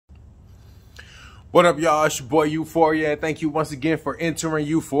What up, y'all? It's your boy Euphoria. Thank you once again for entering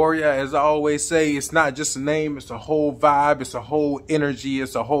Euphoria. As I always say, it's not just a name, it's a whole vibe, it's a whole energy,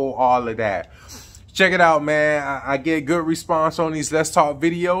 it's a whole all of that. Check it out, man. I get good response on these Let's Talk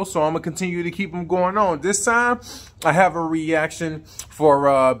videos, so I'm going to continue to keep them going on. This time, I have a reaction for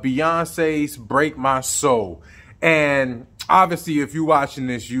Beyonce's Break My Soul. And obviously, if you're watching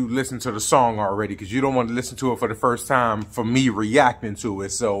this, you listen to the song already because you don't want to listen to it for the first time for me reacting to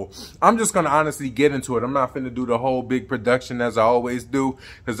it. So I'm just going to honestly get into it. I'm not finna do the whole big production as I always do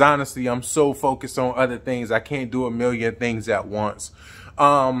because honestly, I'm so focused on other things. I can't do a million things at once.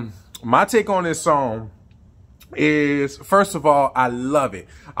 My take on this song is, first of all, I love it.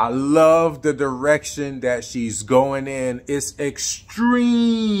 I love the direction that she's going in. It's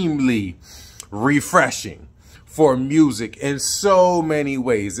extremely refreshing for music in so many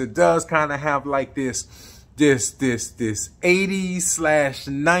ways. It does kind of have like this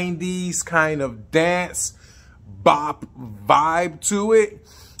 80s/90s kind of dance bop vibe to it.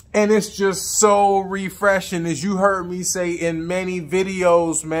 And it's just so refreshing. As you heard me say in many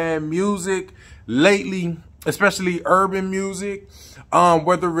videos, man, music lately, especially urban music,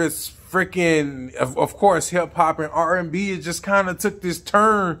 whether it's freaking, of course, hip hop and R&B, it just kind of took this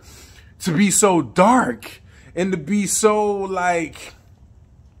turn to be so dark. And to be so like,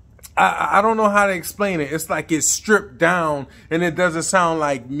 I don't know how to explain it. It's like it's stripped down and it doesn't sound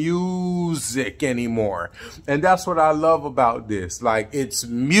like music anymore. And that's what I love about this. Like, it's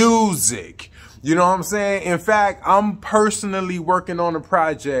music. You know what I'm saying? In fact, I'm personally working on a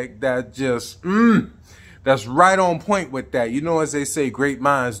project that just, that's right on point with that. You know, as they say, great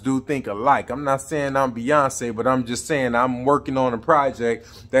minds do think alike. I'm not saying I'm Beyonce, but I'm just saying I'm working on a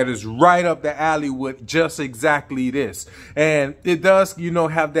project that is right up the alley with just exactly this. And it does, you know,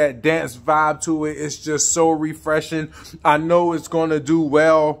 have that dance vibe to it. It's just so refreshing. I know it's going to do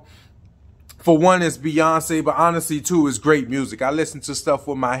well. For one, it's Beyonce, but honestly, too, it's great music. I listen to stuff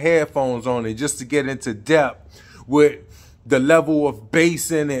with my headphones on it just to get into depth with the level of bass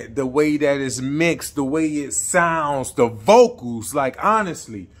in it, the way that it's mixed, the way it sounds, the vocals. Like,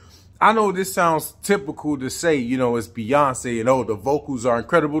 honestly, I know this sounds typical to say, you know, it's Beyonce and, oh, the vocals are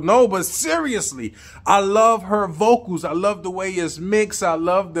incredible. No, but seriously, I love her vocals. I love the way it's mixed. I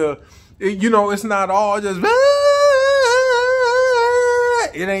love the, you know, it's not all just,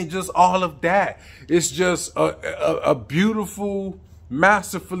 it ain't just all of that. It's just a beautiful,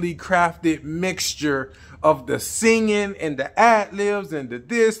 masterfully crafted mixture of the singing and the ad-libs and the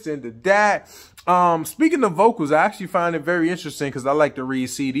this and the that. Speaking of vocals, I actually find it very interesting because I like to read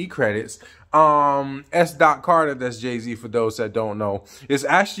CD credits. S. Carter, that's Jay-Z for those that don't know, is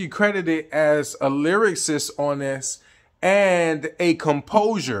actually credited as a lyricist on this and a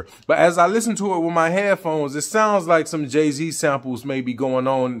composer. But as I listen to it with my headphones, it sounds like some Jay-Z samples may be going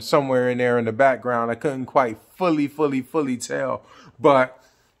on somewhere in there in the background. I couldn't quite fully tell, but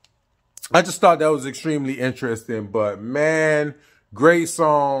I just thought that was extremely interesting. But man, great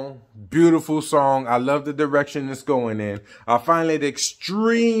song, beautiful song. I love the direction it's going in. I find it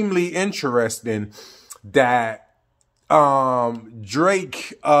extremely interesting that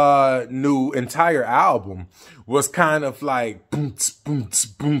Drake new entire album was kind of like boomps, boomps,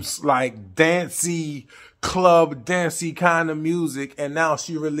 boomps, like dancey, club dancey kind of music, and now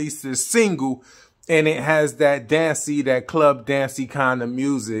she released this single and it has that dancey, that club dancey kind of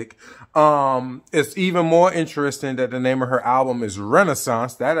music. It's even more interesting that the name of her album is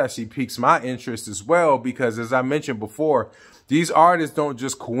Renaissance. That actually piques my interest as well, because as I mentioned before, these artists don't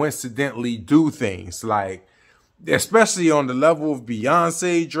just coincidentally do things. Like, especially on the level of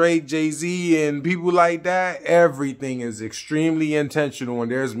Beyonce, Drake, Jay-Z, and people like that, everything is extremely intentional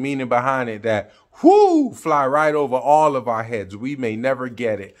and there's meaning behind it that, whoo, fly right over all of our heads. We may never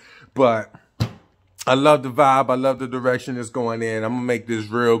get it, but I love the vibe. I love the direction it's going in. I'm going to make this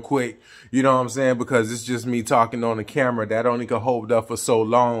real quick, you know what I'm saying? Because it's just me talking on the camera. That only can hold up for so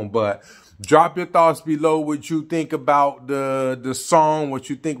long. But drop your thoughts below what you think about the song,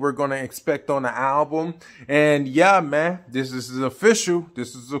 what you think we're going to expect on the album. And yeah, man, this is official.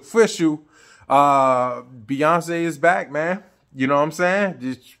 This is official. Beyonce is back, man. You know what I'm saying?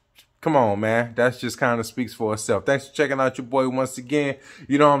 Just, come on, man. That just kind of speaks for itself. Thanks for checking out your boy once again.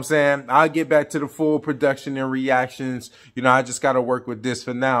 You know what I'm saying? I'll get back to the full production and reactions. You know, I just got to work with this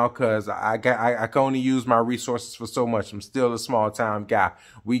for now because I can only use my resources for so much. I'm still a small time guy.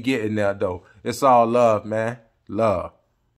 We getting there, though. It's all love, man. Love.